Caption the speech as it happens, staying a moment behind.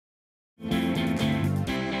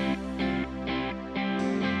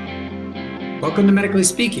Welcome to Medically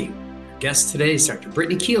Speaking. Our guest today is Dr.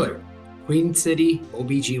 Brittanny Keeler, Queen City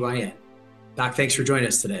OBGYN. Doc, thanks for joining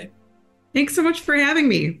us today. Thanks so much for having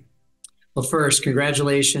me. Well, first,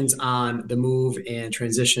 congratulations on the move and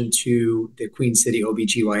transition to the Queen City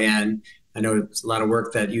OBGYN. I know it's a lot of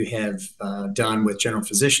work that you have done with general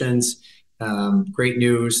physicians. Great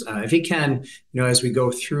news. If you can, as we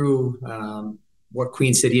go through what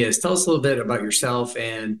Queen City is, tell us a little bit about yourself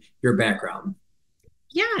and your background.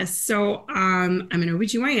 Yes, so I'm an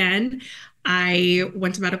OBGYN. I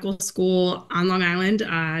went to medical school on Long Island,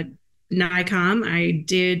 NICOM. I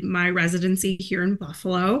did my residency here in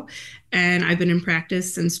Buffalo, and I've been in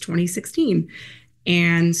practice since 2016.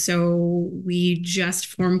 And so we just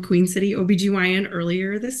formed Queen City OBGYN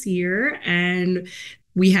earlier this year, and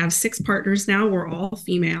we have 6 partners now. We're all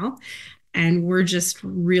female. And we're just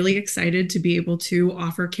really excited to be able to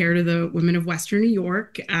offer care to the women of Western New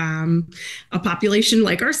York, a population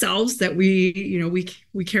like ourselves that we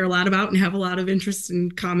care a lot about and have a lot of interest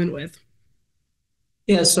in common with.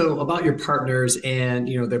 Yeah, so about your partners and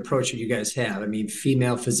the approach that you guys have. I mean,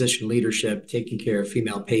 female physician leadership, taking care of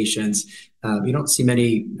female patients. You don't see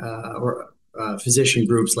many physician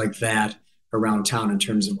groups like that around town in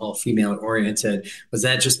terms of all female oriented. Was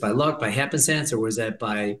that just by luck, by happenstance, or was that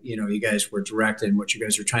by you guys were direct in what you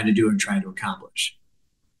guys were trying to do and trying to accomplish?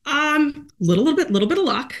 Little bit of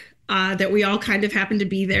luck. That we all kind of happened to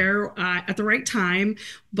be there at the right time.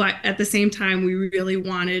 But at the same time, we really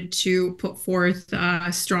wanted to put forth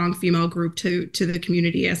a strong female group to the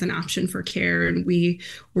community as an option for care. And we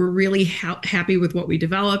were really happy with what we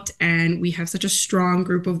developed. And we have such a strong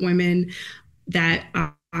group of women that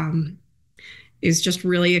is just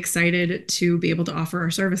really excited to be able to offer our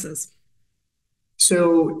services.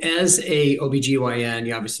 So as a OBGYN,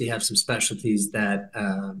 you obviously have some specialties that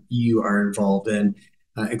you are involved in.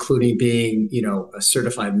 Including being, a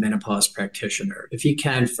certified menopause practitioner. If you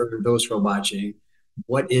can, for those who are watching,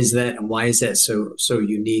 what is that and why is that so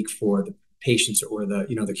unique for the patients or the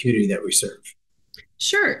community that we serve?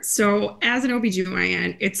 Sure. So as an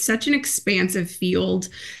OBGYN, it's such an expansive field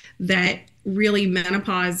that really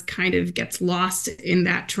menopause kind of gets lost in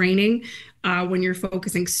that training. When you're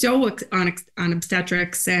focusing on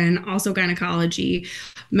obstetrics and also gynecology,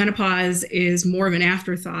 menopause is more of an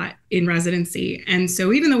afterthought in residency. And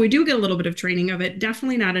so even though we do get a little bit of training of it,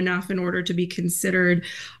 definitely not enough in order to be considered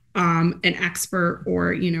an expert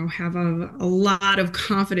or, have a lot of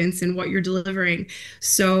confidence in what you're delivering.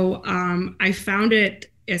 So I found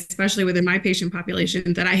it, especially within my patient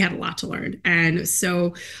population, that I had a lot to learn. And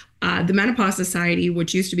so the Menopause Society,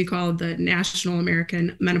 which used to be called the National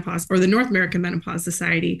American Menopause or the North American Menopause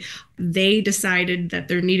Society, they decided that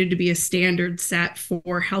there needed to be a standard set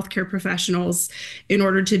for healthcare professionals in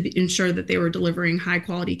order to ensure that they were delivering high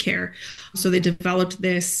quality care. So they developed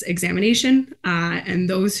this examination, and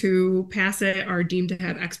those who pass it are deemed to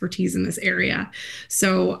have expertise in this area.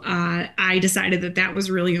 So I decided that that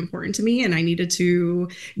was really important to me, and I needed to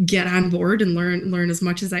get on board and learn as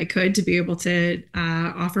much as I could to be able to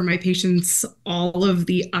offer my patients all of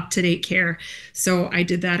the up-to-date care. So I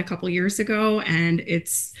did that a couple years ago, and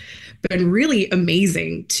it's been really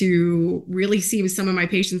amazing to really see some of my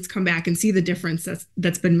patients come back and see the difference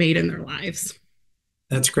that's been made in their lives.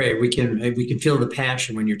 That's great. We can feel the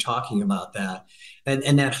passion when you're talking about that,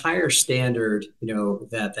 and that higher standard,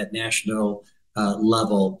 that national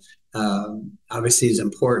level obviously is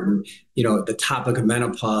important. The topic of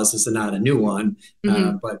menopause is not a new one,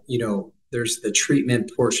 but there's the treatment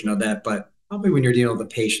portion of that. But probably when you're dealing with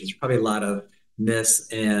the patients, there's probably a lot of myths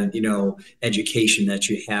and education that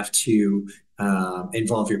you have to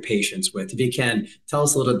involve your patients with. If you can tell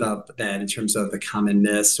us a little about that in terms of the common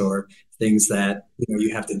myths or things that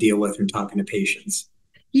you have to deal with when talking to patients.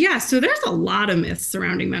 Yeah, so there's a lot of myths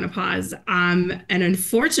surrounding menopause. And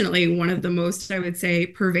unfortunately, one of the most, I would say,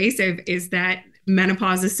 pervasive is that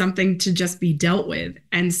menopause is something to just be dealt with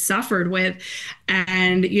and suffered with.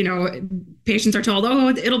 And, patients are told, oh,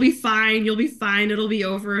 it'll be fine, you'll be fine, it'll be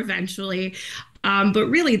over eventually. But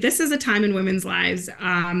really, this is a time in women's lives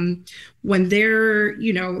when they're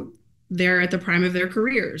at the prime of their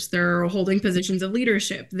careers. They're holding positions of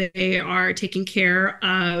leadership. They are taking care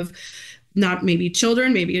of not maybe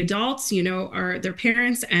children, maybe adults, are their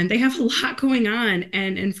parents, and they have a lot going on.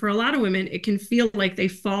 And for a lot of women, it can feel like they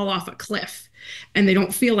fall off a cliff and they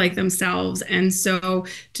don't feel like themselves. And so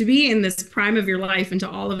to be in this prime of your life and to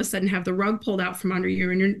all of a sudden have the rug pulled out from under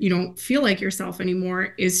you and you don't feel like yourself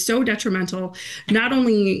anymore is so detrimental, not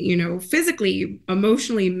only, physically,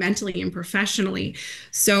 emotionally, mentally, and professionally.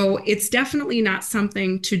 So it's definitely not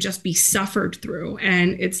something to just be suffered through.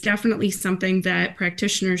 And it's definitely something that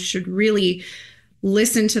practitioners should really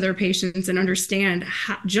listen to their patients and understand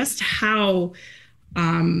just how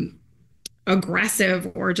um,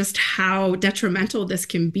 aggressive or just how detrimental this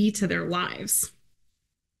can be to their lives.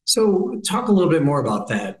 So talk a little bit more about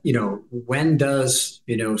that. When does,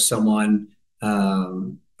 someone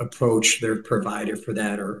approach their provider for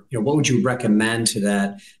that? Or, what would you recommend to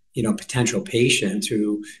that, potential patient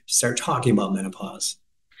to start talking about menopause?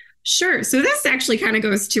 Sure. So this actually kind of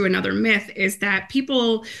goes to another myth is that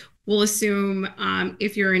people will assume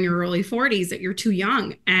if you're in your early 40s that you're too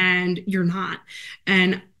young, and you're not.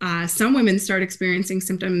 And some women start experiencing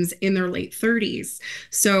symptoms in their late 30s.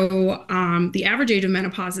 So the average age of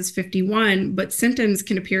menopause is 51, but symptoms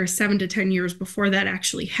can appear 7 to 10 years before that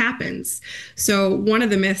actually happens. So one of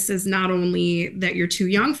the myths is not only that you're too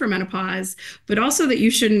young for menopause, but also that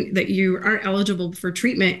you aren't eligible for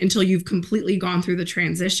treatment until you've completely gone through the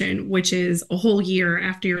transition, which is a whole year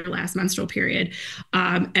after your last menstrual period.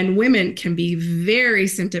 And women can be very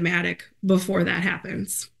symptomatic before that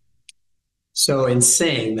happens. So in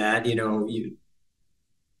saying that,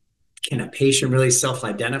 can a patient really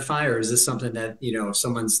self-identify, or is this something that, if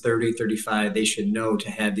someone's 30, 35, they should know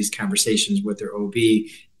to have these conversations with their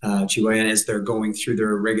OB/GYN as they're going through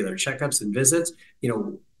their regular checkups and visits?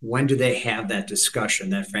 When do they have that discussion,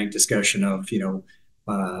 that frank discussion of,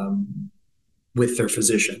 with their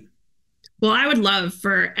physician? Well, I would love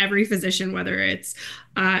for every physician, whether it's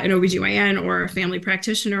an OBGYN or a family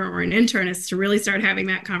practitioner or an internist, to really start having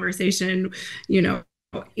that conversation, you know,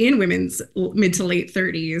 in women's mid to late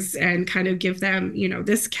 30s, and kind of give them,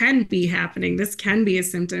 this can be happening, this can be a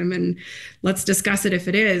symptom, and let's discuss it if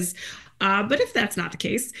it is. But if that's not the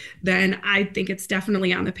case, then I think it's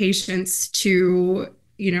definitely on the patients to,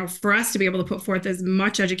 for us to be able to put forth as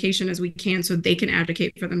much education as we can so they can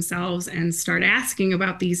advocate for themselves and start asking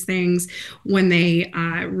about these things when they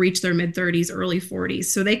reach their mid 30s, early 40s,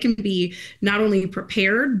 so they can be not only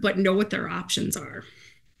prepared, but know what their options are.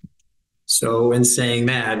 So in saying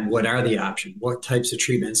that, what are the options? What types of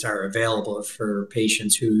treatments are available for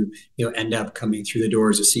patients who, end up coming through the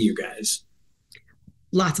doors to see you guys?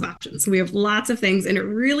 Lots of options. We have lots of things, and it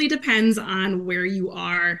really depends on where you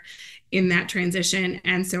are in that transition.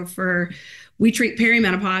 And so we treat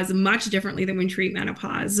perimenopause much differently than we treat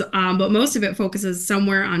menopause, but most of it focuses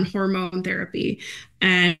somewhere on hormone therapy.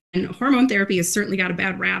 And hormone therapy has certainly got a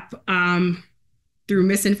bad rap. Through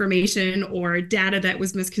misinformation or data that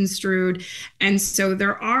was misconstrued. And so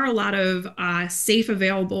there are a lot of safe,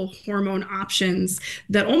 available hormone options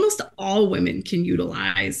that almost all women can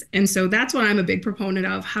utilize. And so that's what I'm a big proponent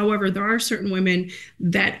of. However, there are certain women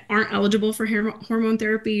that aren't eligible for hormone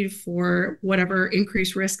therapy for whatever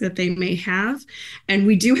increased risk that they may have. And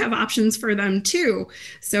we do have options for them too.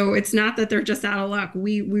 So it's not that they're just out of luck.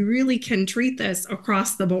 We really can treat this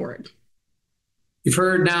across the board. You've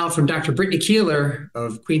heard now from Dr. Brittanny Keeler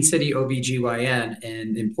of Queen City OBGYN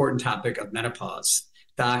and the important topic of menopause.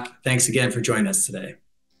 Doc, thanks again for joining us today.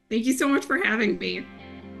 Thank you so much for having me.